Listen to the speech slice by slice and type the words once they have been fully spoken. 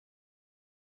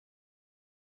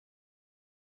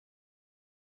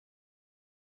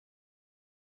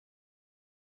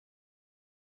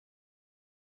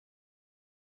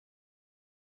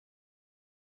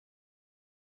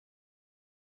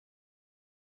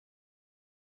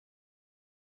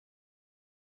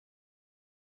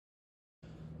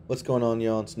What's going on,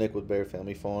 y'all? It's Nick with Bear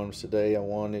Family Farms. Today I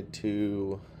wanted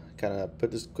to kind of put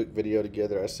this quick video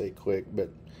together. I say quick, but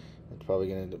it's probably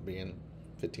going to end up being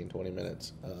 15-20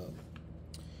 minutes.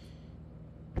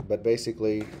 But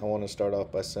basically, I want to start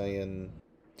off by saying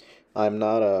I'm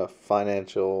not a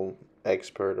financial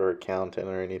expert or accountant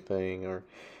or anything, or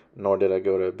nor did I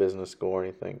go to a business school or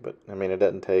anything. But I mean, it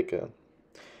doesn't take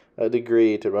a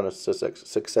degree to run a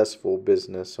successful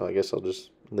business, so I guess I'll just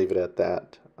leave it at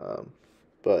that.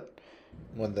 But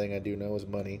one thing I do know is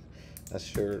money. I'm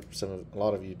sure a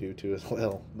lot of you do too as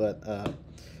well. But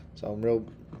so I'm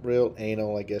real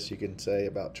anal, I guess you can say,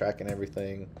 about tracking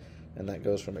everything, and that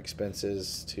goes from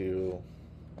expenses to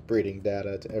breeding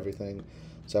data to everything.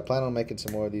 So I plan on making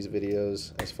some more of these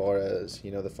videos as far as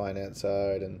the finance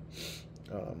side and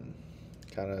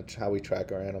kind of how we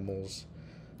track our animals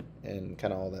and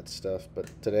kind of all that stuff. But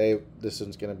today this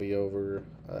one's going to be over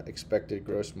expected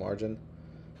gross margin.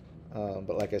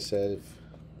 But like I said,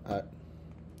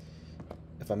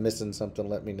 if I'm missing something,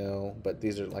 let me know. But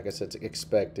these are, like I said, it's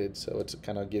expected, so it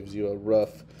kind of gives you a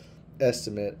rough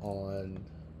estimate on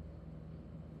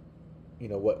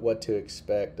what to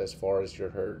expect as far as your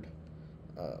herd.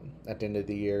 At the end of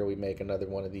the year, we make another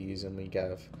one of these, and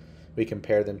we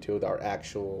compare them to our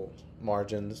actual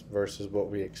margins versus what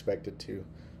we expected to.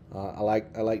 I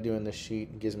like doing this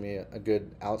sheet. It gives me a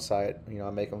good outside. I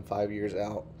make them 5 years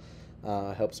out.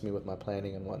 Helps me with my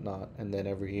planning and whatnot. And then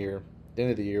every year, at the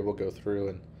end of the year, we'll go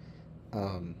through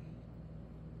and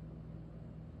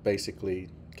basically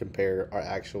compare our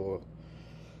actual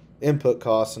input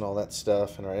costs and all that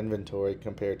stuff and our inventory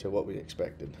compared to what we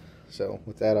expected. So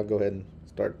with that, I'll go ahead and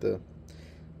start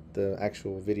the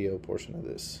actual video portion of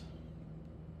this.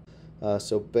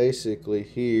 So basically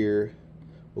here,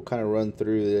 we'll kind of run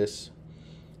through this.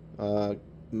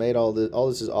 Made all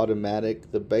this is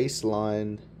automatic. The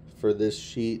baseline for this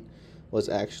sheet was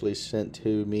actually sent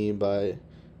to me by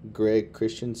Greg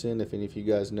Christensen, if any of you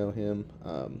guys know him,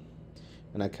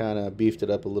 and I kind of beefed it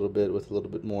up a little bit with a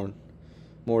little bit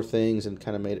more things and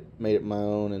kind of made it my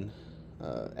own and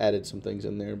added some things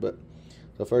in there. But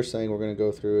the first thing we're going to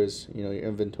go through is your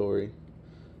inventory.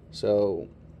 So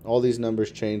all these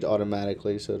numbers change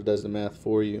automatically, so it does the math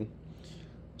for you.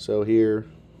 So here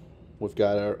we've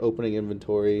got our opening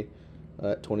inventory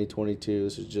 2022.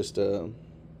 This is just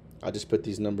I just put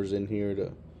these numbers in here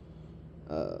to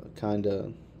kind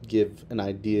of give an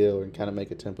idea or kind of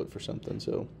make a template for something.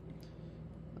 So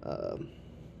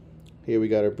here we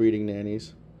got our breeding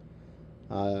nannies.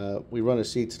 We run a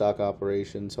seed stock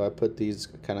operation, so I put these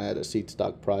kind of at a seed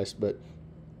stock price. But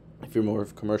if you're more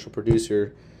of a commercial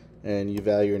producer and you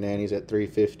value your nannies at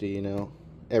 $350,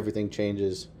 everything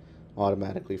changes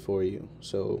automatically for you.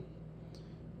 So,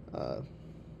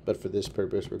 but for this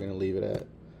purpose, we're going to leave it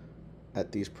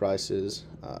at these prices.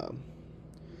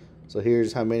 So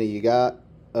here's how many you got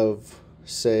of,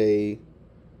 say,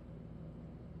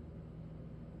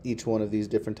 each one of these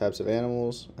different types of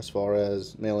animals, as far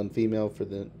as male and female for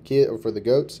the kid or for the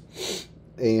goats,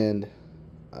 and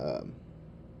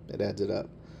it adds it up.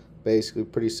 Basically,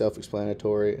 pretty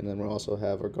self-explanatory. And then we'll also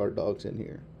have our guard dogs in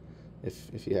here,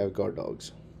 if you have guard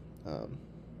dogs.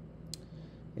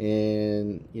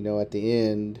 And at the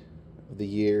end of the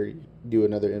year, do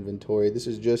another inventory. This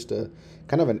is just a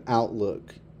kind of an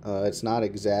outlook. It's not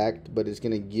exact, but it's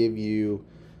going to give you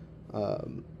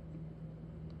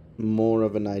more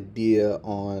of an idea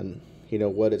on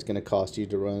what it's going to cost you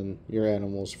to run your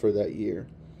animals for that year.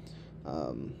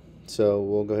 So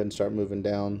we'll go ahead and start moving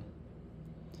down.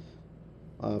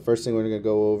 First thing we're going to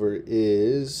go over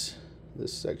is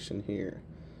this section here.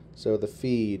 So the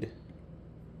feed.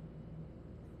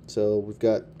 So we've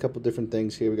got a couple different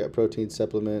things here. We got protein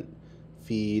supplement,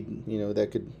 feed.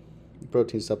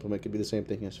 Protein supplement could be the same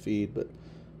thing as feed, but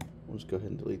we'll just go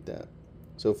ahead and delete that.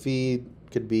 So feed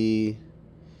could be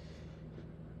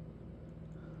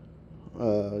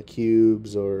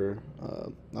cubes or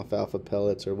alfalfa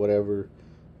pellets or whatever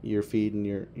you're feeding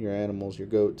your animals, your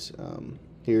goats.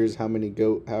 Here's how many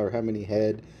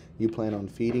head you plan on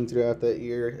feeding throughout that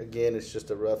year. Again, it's just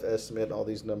a rough estimate. All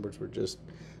these numbers were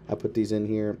I put these in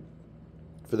here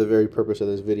for the very purpose of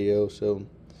this video. So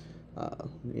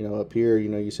up here,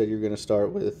 you said you're going to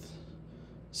start with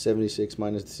 76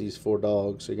 minus these 4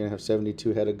 dogs, so you're going to have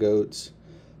 72 head of goats.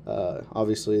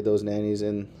 Obviously, those nannies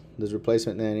and those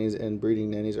replacement nannies and breeding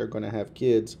nannies are going to have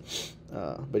kids,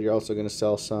 but you're also going to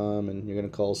sell some, and you're going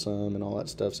to cull some and all that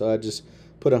stuff. So I just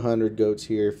put 100 goats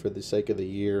here for the sake of the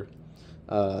year.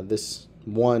 This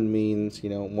one means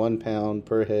 1 pound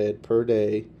per head per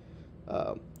day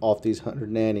off these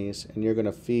 100 nannies, and you're going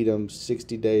to feed them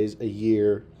 60 days a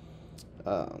year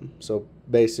So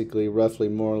basically, roughly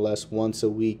more or less once a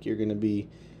week, you're going to be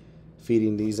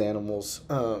feeding these animals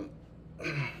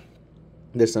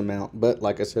this amount. But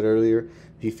like I said earlier,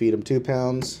 if you feed them 2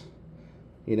 pounds,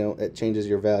 it changes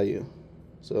your value.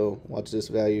 So watch this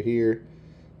value here,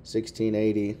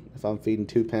 1680. If I'm feeding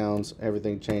 2 pounds,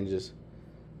 everything changes.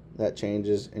 That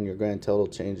changes, and your grand total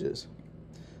changes.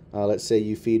 Let's say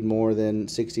you feed more than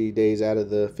 60 days out of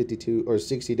the 52, or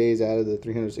 60 days out of the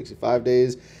 365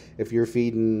 days. If you're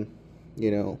feeding,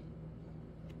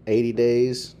 80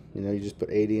 days, you just put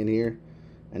 80 in here,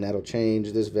 and that'll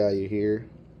change this value here.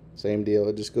 Same deal.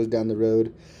 It just goes down the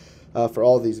road for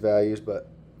all these values, but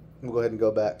we'll go ahead and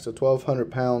go back. So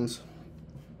 1,200 pounds,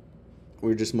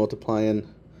 we're just multiplying,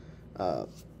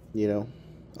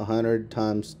 100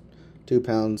 times 2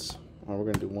 pounds, or we're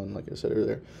going to do one like I said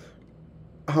earlier.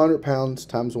 100 pounds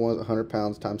times 100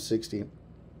 pounds times 60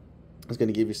 is going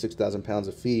to give you 6,000 pounds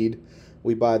of feed.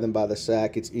 We buy them by the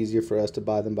sack. It's easier for us to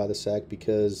buy them by the sack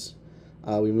because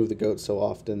we move the goats so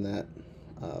often that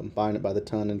buying it by the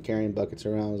ton and carrying buckets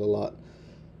around is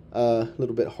a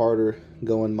little bit harder,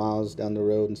 going miles down the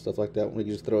road and stuff like that when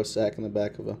you just throw a sack in the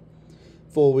back of a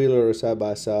four-wheeler or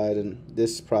side-by-side. And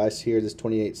this price here, this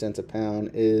 28 cents a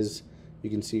pound, is, you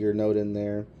can see your note in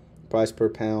there, price per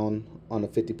pound on a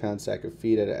 50-pound sack of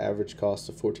feed at an average cost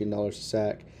of $14 a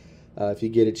sack. If you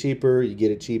get it cheaper, you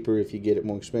get it cheaper. If you get it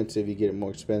more expensive, you get it more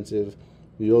expensive.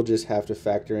 You'll just have to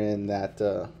factor in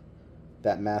that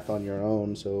math on your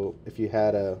own. So if you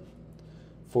had a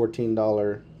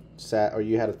 $14 sack, or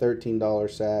you had a $13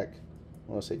 sack,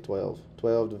 I want to say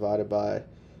 12 divided by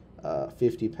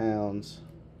 50 pounds,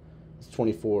 it's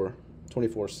 24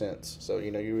 cents. So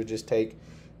you would just take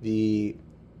the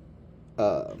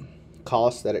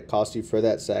cost that it cost you for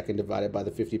that sack and divide it by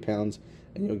the 50 pounds,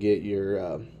 and you'll get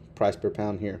your price per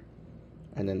pound here,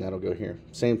 and then that'll go here.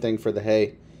 Same thing for the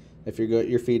hay. If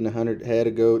you're feeding 100 head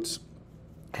of goats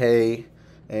hay,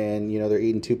 and they're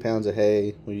eating 2 pounds of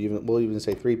hay, we'll even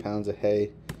say 3 pounds of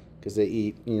hay, because they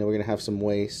eat, we're gonna have some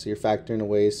waste. So you're factoring the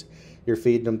waste. You're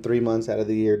feeding them 3 months out of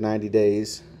the year, 90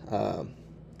 days.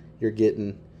 You're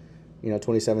getting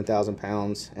 27,000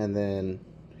 pounds. And then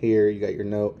here you got your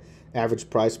note, average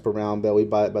price per round bale. We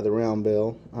buy it by the round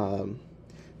bale.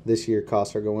 This year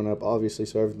costs are going up, obviously,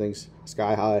 so everything's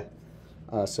sky high.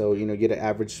 So get an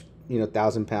average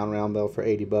 1,000-pound round bale for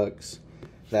 $80.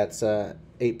 That's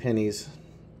 8 pennies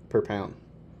per pound,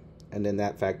 and then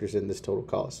that factors in this total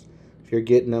cost. If you're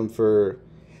getting them for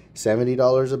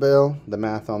 $70 a bale, the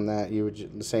math on that, you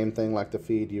would the same thing like the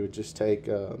feed. You would just take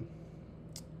the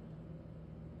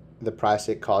price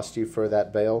it cost you for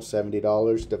that bale,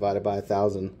 $70, divided by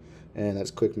 1,000, and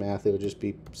that's quick math. It would just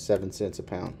be 7 cents a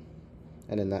pound,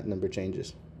 and then that number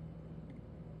changes.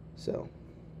 So,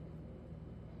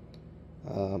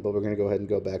 but we're gonna go ahead and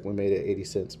go back. We made it 80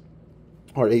 cents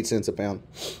or 8 cents a pound.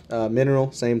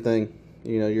 Mineral, same thing.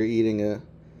 You're eating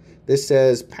this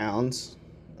says pounds,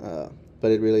 but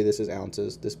this is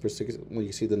ounces. This particular, when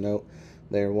you see the note,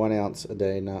 they're 1 ounce a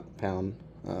day, not pound.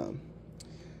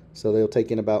 So they'll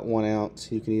take in about 1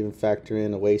 ounce. You can even factor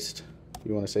in a waste. If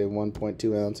you want to say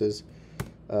 1.2 ounces,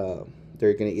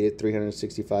 they're going to eat it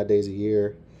 365 days a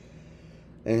year,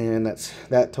 and that's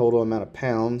that total amount of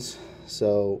pounds.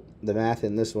 So the math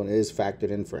in this one is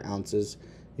factored in for ounces.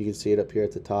 You can see it up here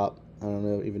at the top. I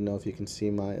don't even know if you can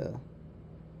see my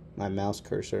my mouse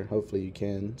cursor. Hopefully you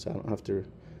can, so I don't have to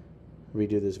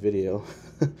redo this video.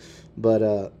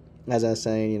 But as I was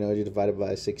saying, you divide it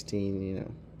by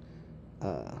 16,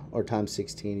 or times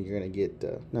 16, you're going to get,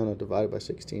 divided by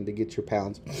 16 to get your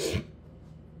pounds.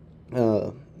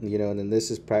 And then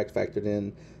this is factored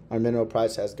in. Our mineral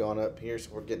price has gone up here, so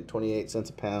we're getting 28 cents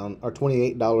a pound, or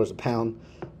 $28 a pound,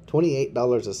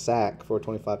 $28 a sack for a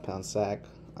 25-pound sack,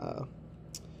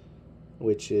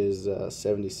 which is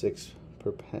 76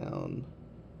 per pound,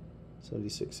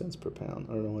 76 cents per pound.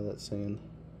 I don't know what that's saying.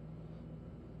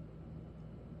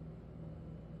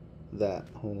 That,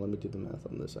 hold on, let me do the math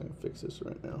on this. I can fix this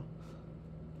right now.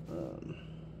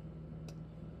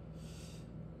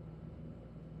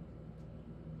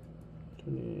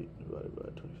 28 divided by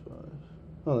 25.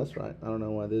 Oh, that's right. I don't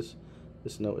know why this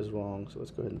note is wrong, so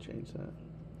let's go ahead and change that.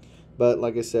 But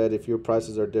like I said, if your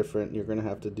prices are different, you're going to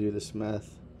have to do this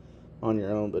math on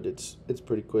your own, but it's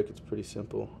pretty quick. It's pretty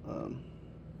simple.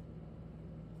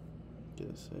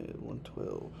 Let's say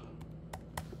 112.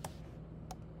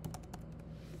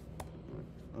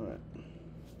 All right.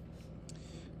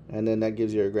 And then that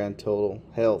gives you a grand total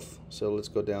health. So let's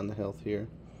go down to health here.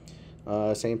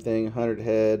 Same thing, 100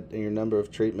 head and your number of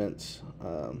treatments.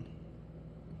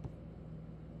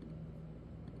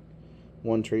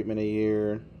 1 treatment a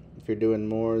year. If you're doing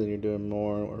more, then you're doing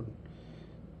more. Or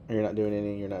or you're not doing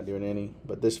any, you're not doing any.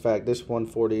 But this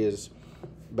 140 is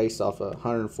based off a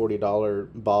 $140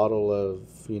 bottle of,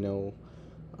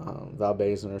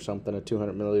 Valbazen or something, a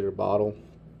 200 milliliter bottle.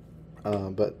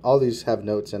 But all these have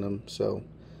notes in them, so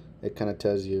it kind of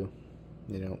tells you,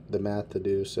 the math to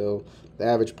do. So the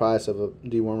average price of a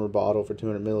dewormer bottle for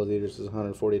 200 milliliters is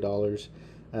 $140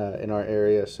 in our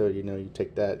area. So, you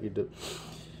take that, you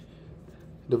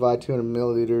divide 200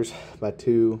 milliliters by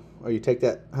 2, or you take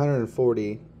that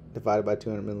 140 divided by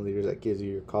 200 milliliters, that gives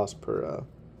you your cost per,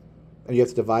 and you have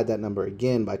to divide that number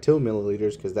again by 2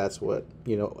 milliliters, because that's what,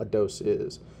 a dose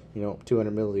is.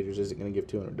 200 milliliters isn't going to give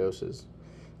 200 doses.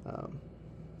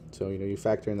 So, you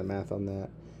factor in the math on that,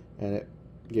 and it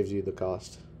gives you the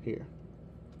cost here.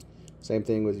 Same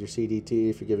thing with your CDT.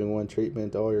 If you're giving one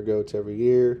treatment to all your goats every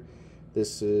year,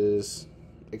 this is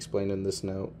explained in this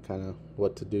note, kind of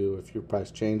what to do if your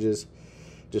price changes.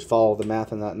 Just follow the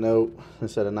math in that note.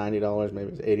 Instead of $90,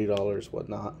 maybe it's $80,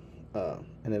 whatnot,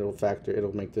 and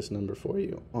it'll make this number for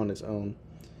you on its own.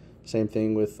 Same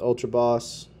thing with Ultra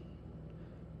Boss.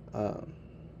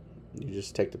 You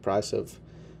just take the price of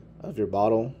your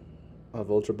bottle of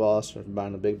Ultra Boss, or if you're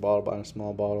buying a big bottle, buying a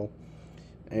small bottle,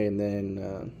 and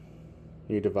then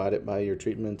you divide it by your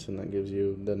treatments, and that gives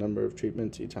you the number of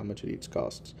treatments, each how much it each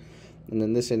costs. And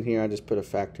then this in here, I just put a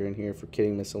factor in here for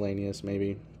kidding miscellaneous,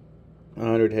 maybe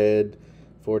 100 head,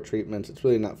 4 treatments. It's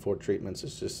really not 4 treatments,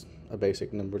 it's just a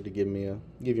basic number to give you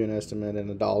an estimate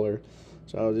and $1.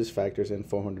 So this factors in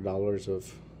 $400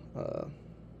 of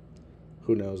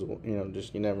who knows,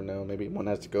 just you never know. Maybe one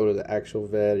has to go to the actual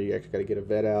vet, or you actually got to get a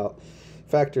vet out.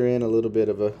 Factor in a little bit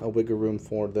of a wiggle room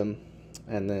for them,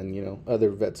 and then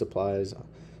other vet supplies.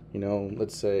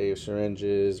 Let's say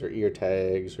syringes or ear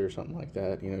tags or something like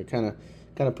that. Kind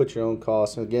of put your own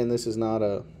costs. And again, this is not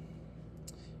a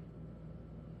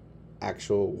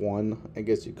actual one, I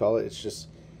guess you'd call it. It's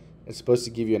supposed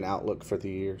to give you an outlook for the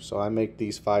year. So I make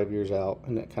these 5 years out,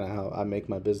 and that's kind of how I make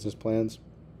my business plans.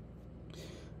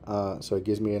 So it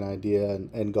gives me an idea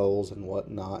and goals and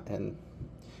whatnot, and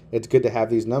it's good to have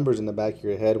these numbers in the back of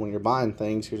your head when you're buying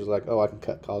things. You're just like, oh, I can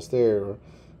cut costs there, or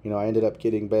I ended up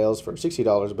getting bales for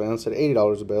 $60 a bale instead of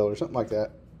 $80 a bale, or something like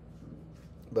that.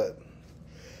 But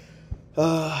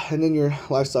and then your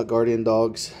livestock guardian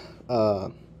dogs.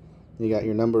 You got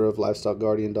your number of livestock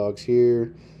guardian dogs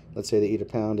here. Let's say they eat a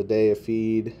pound a day of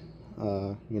feed.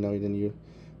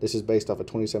 This is based off a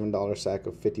 $27 sack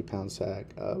of 50-pound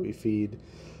sack. We feed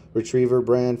Retriever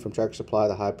brand from Tractor Supply,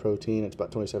 the high protein. It's about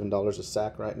 $27 a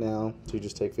sack right now. So you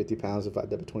just take 50 pounds, divide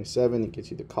that by 27, it gets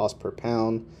you the cost per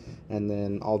pound, and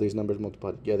then all these numbers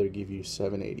multiplied together give you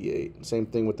 $7.88. Same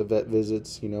thing with the vet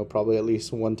visits. Probably at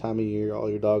least one time a year, all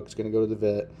your dog's going to go to the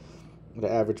vet. The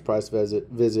average price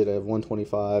visit of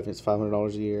 $125. It's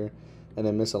 $500 a year, and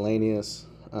then miscellaneous.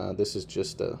 This is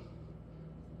just a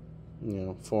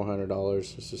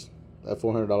 $400. It's just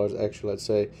 $400 extra. Let's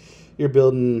say you're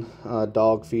building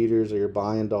dog feeders, or you're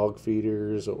buying dog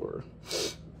feeders, or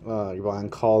you're buying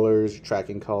collars,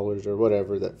 tracking collars, or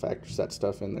whatever, that factors that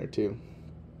stuff in there too.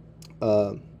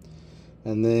 And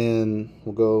then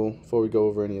before we go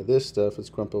over any of this stuff, let's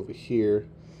jump over here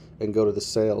and go to the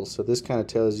sales. So this kind of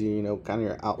tells you, kind of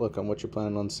your outlook on what you're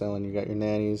planning on selling. You got your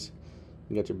nannies,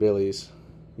 you got your billies,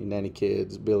 your nanny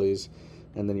kids, billies,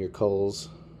 and then your culls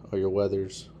or your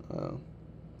wethers.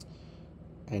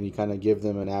 And you kind of give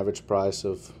them an average price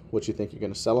of what you think you're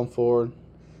going to sell them for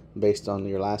based on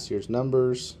your last year's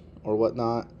numbers or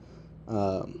whatnot.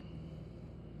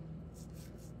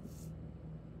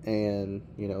 And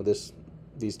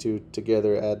these two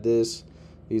together add this.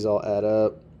 These all add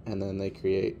up, and then they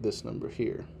create this number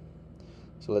here.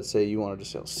 So let's say you wanted to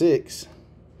sell 6.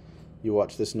 You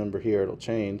watch this number here, it'll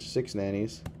change. 6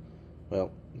 nannies.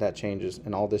 Well, that changes,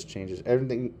 and all this changes.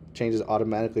 Everything changes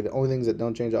automatically. The only things that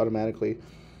don't change automatically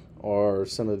are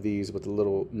some of these with the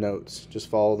little notes. Just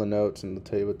follow the notes, and they'll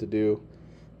tell you what to do.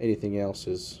 Anything else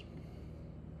is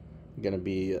going to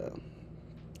be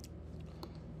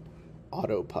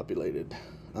auto-populated.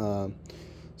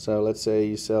 So let's say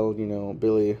you sell,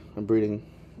 Billy a breeding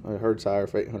a herd sire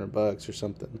for $800 or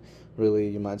something. Really,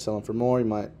 you might sell them for more.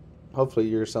 Hopefully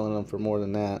you're selling them for more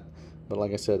than that. But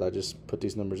like I said, I just put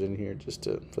these numbers in here just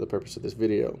for the purpose of this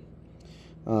video.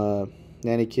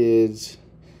 Nanny kids,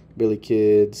 Billy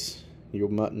kids, your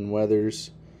mutton wethers,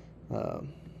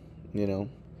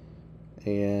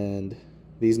 and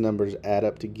these numbers add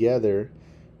up together,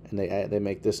 and they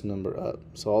make this number up.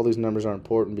 So all these numbers are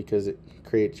important because it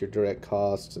creates your direct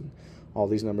costs, and all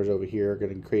these numbers over here are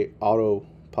going to create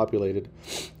auto-populated.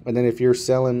 And then if you're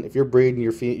breeding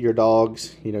your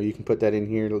dogs, you can put that in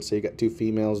here. Let's say you got 2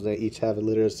 females, they each have a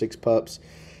litter of 6 pups.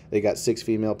 they got 6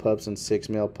 female pups and 6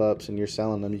 male pups, and you're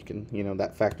selling them, you can,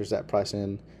 that factors that price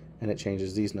in, and it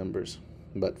changes these numbers.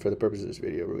 But for the purpose of this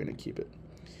video, we're going to keep it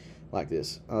like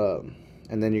this. And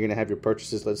then you're going to have your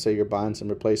purchases. Let's say you're buying some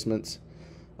replacements,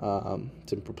 some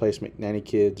replacement nanny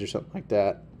kids or something like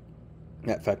that.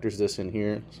 That factors this in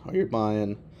here. So you're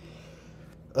buying,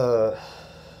 you're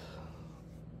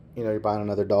buying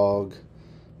another dog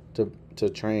to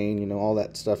train. All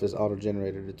that stuff is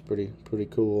auto-generated. It's pretty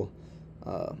cool.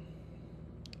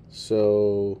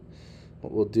 So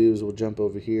what we'll do is we'll jump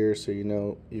over here. So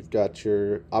you've got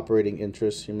your operating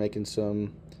interest. You're making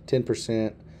some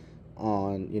 10%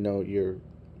 on your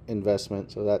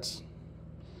investment. So that's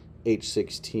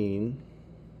H16.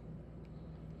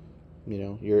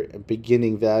 Your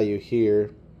beginning value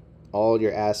here, all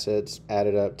your assets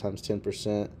added up times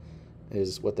 10%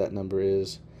 is what that number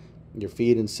is. Your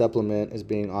feed and supplement is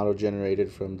being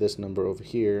auto-generated from this number over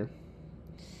here.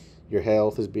 Your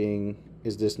health is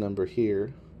this number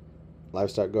here.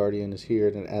 Livestock Guardian is here,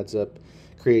 and it adds up,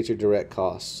 creates your direct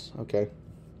costs. Okay,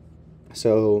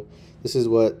 so this is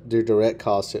what their direct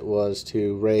cost it was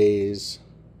to raise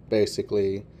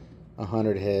basically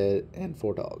 100 head and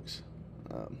 4 dogs.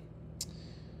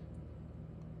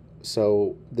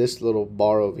 So this little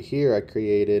bar over here I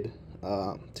created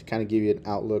to kind of give you an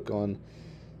outlook on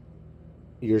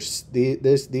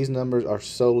these numbers are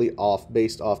solely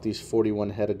based off these 41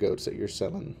 head of goats that you're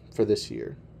selling for this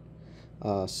year.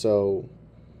 So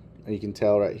you can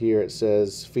tell right here it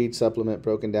says feed supplement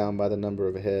broken down by the number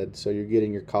of head. So you're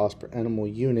getting your cost per animal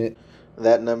unit.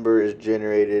 That number is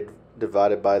generated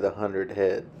divided by the 100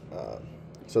 head.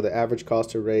 So the average cost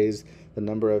to raise the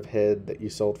number of head that you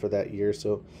sold for that year.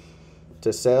 So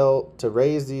to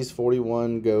raise these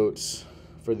 41 goats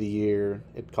for the year,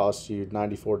 it costs you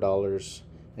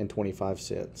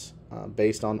 $94.25.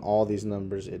 Based on all these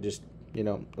numbers, it just,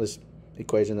 this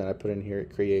equation that I put in here,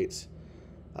 it creates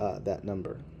that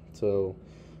number. So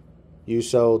you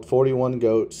sold 41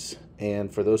 goats,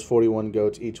 and for those 41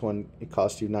 goats, each one, it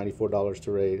cost you $94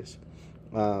 to raise.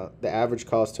 The average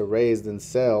cost to raise then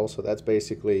sell, so that's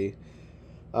basically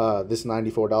this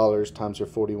 $94 times your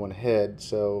 41 head.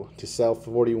 So to sell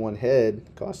 41 head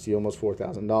costs you almost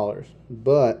 $4,000.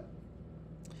 But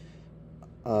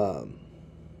the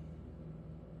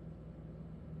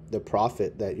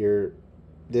profit that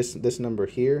this number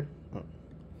here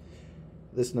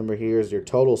is your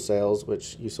total sales,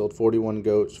 which you sold 41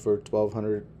 goats for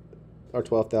 $1,200 or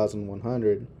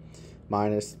 $12,100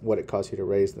 minus what it costs you to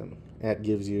raise them. That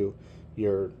gives you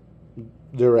your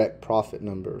direct profit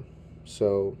number.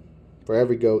 So for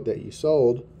every goat that you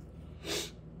sold,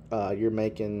 you're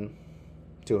making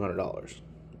 $200.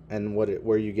 And where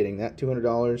are you getting that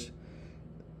 $200?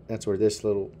 That's where this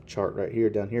little chart right here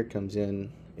down here comes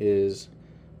in. Is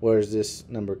where's this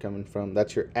number coming from?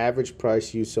 That's your average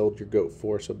price you sold your goat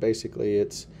for. So basically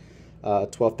it's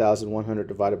 12,100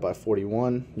 divided by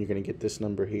 41. You're going to get this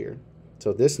number here.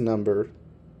 So this number,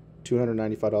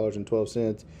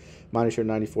 $295.12 minus your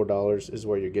 $94 is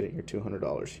where you're getting your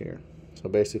 $200 here. So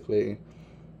basically,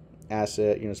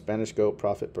 asset, Spanish goat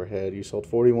profit per head. You sold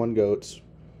 41 goats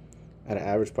at an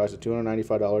average price of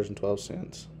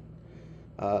 $295.12.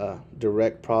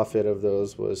 Direct profit of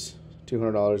those was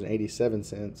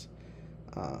 $200.87.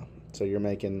 So you're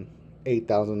making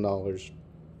 $8,000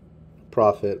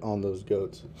 profit on those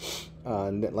goats.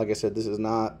 And like I said, this is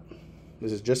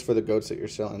just for the goats that you're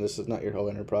selling. This is not your whole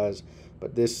enterprise.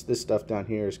 But this stuff down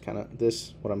here is kind of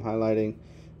what I'm highlighting,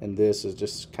 and this is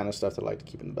just kind of stuff that I like to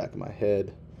keep in the back of my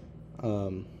head.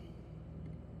 And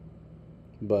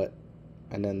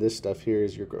then this stuff here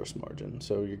is your gross margin.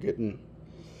 So you're getting,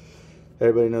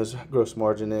 everybody knows what gross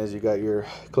margin is. You got your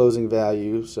closing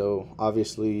value. So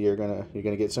obviously you're gonna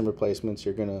get some replacements.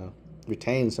 You're gonna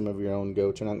retain some of your own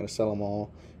goats. You're not gonna sell them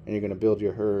all, and you're gonna build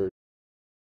your herd.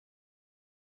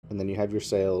 And then you have your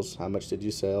sales. How much did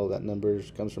you sell? That number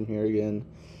comes from here again.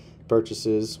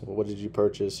 Purchases. Well, what did you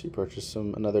purchase? You purchased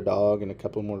another dog and a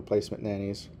couple more replacement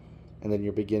nannies. And then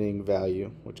your beginning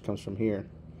value, which comes from here.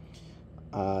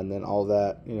 And then all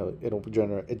that,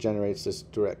 it generates this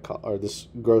this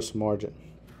gross margin.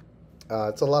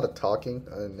 It's a lot of talking,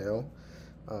 I know.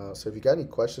 So if you got any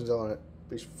questions on it,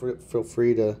 please feel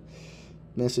free to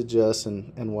message us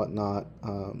and whatnot.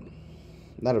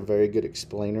 Not a very good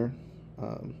explainer.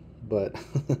 But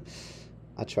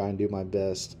I try and do my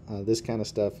best. This kind of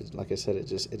stuff is, like I said, it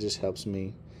just helps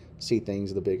me see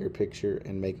things, the bigger picture,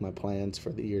 and make my plans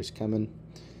for the years coming.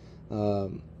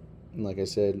 And like I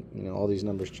said, all these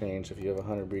numbers change. If you have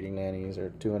 100 breeding nannies or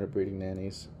 200 breeding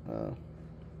nannies,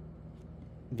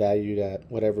 valued at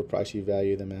whatever price you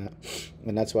value them at.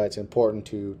 And that's why it's important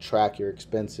to track your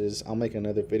expenses. I'll make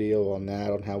another video on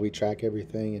that, on how we track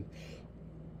everything and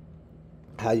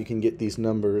how you can get these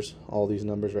numbers, all these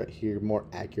numbers right here, more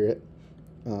accurate.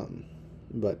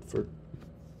 But for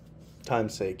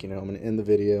time's sake, I'm going to end the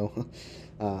video.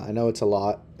 I know it's a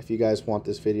lot. If you guys want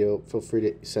this video, feel free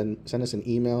to send us an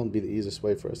email. It'd be the easiest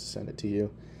way for us to send it to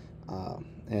you.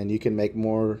 And you can make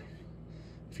more.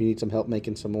 If you need some help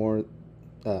making some more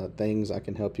things, I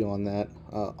can help you on that.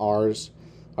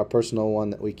 Our personal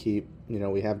one that we keep,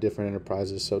 we have different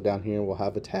enterprises. So down here we'll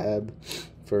have a tab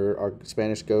for our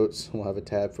Spanish goats. We'll have a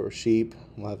tab for sheep.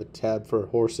 We'll have a tab for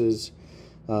horses.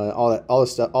 All the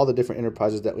stuff, all the different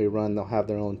enterprises that we run, they'll have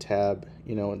their own tab.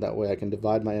 And that way I can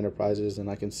divide my enterprises and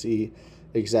I can see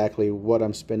exactly what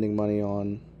I'm spending money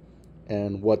on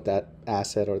and what that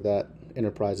asset or that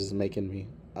enterprise is making me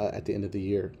at the end of the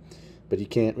year. But you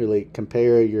can't really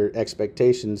compare your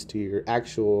expectations to your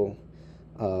actual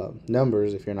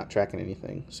numbers if you're not tracking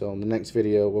anything. So in the next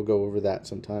video, we'll go over that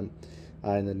sometime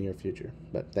in the near future.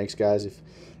 But thanks, guys. If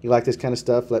you like this kind of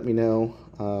stuff, let me know.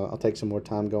 I'll take some more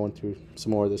time going through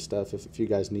some more of this stuff if you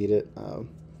guys need it.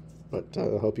 But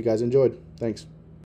I hope you guys enjoyed. Thanks.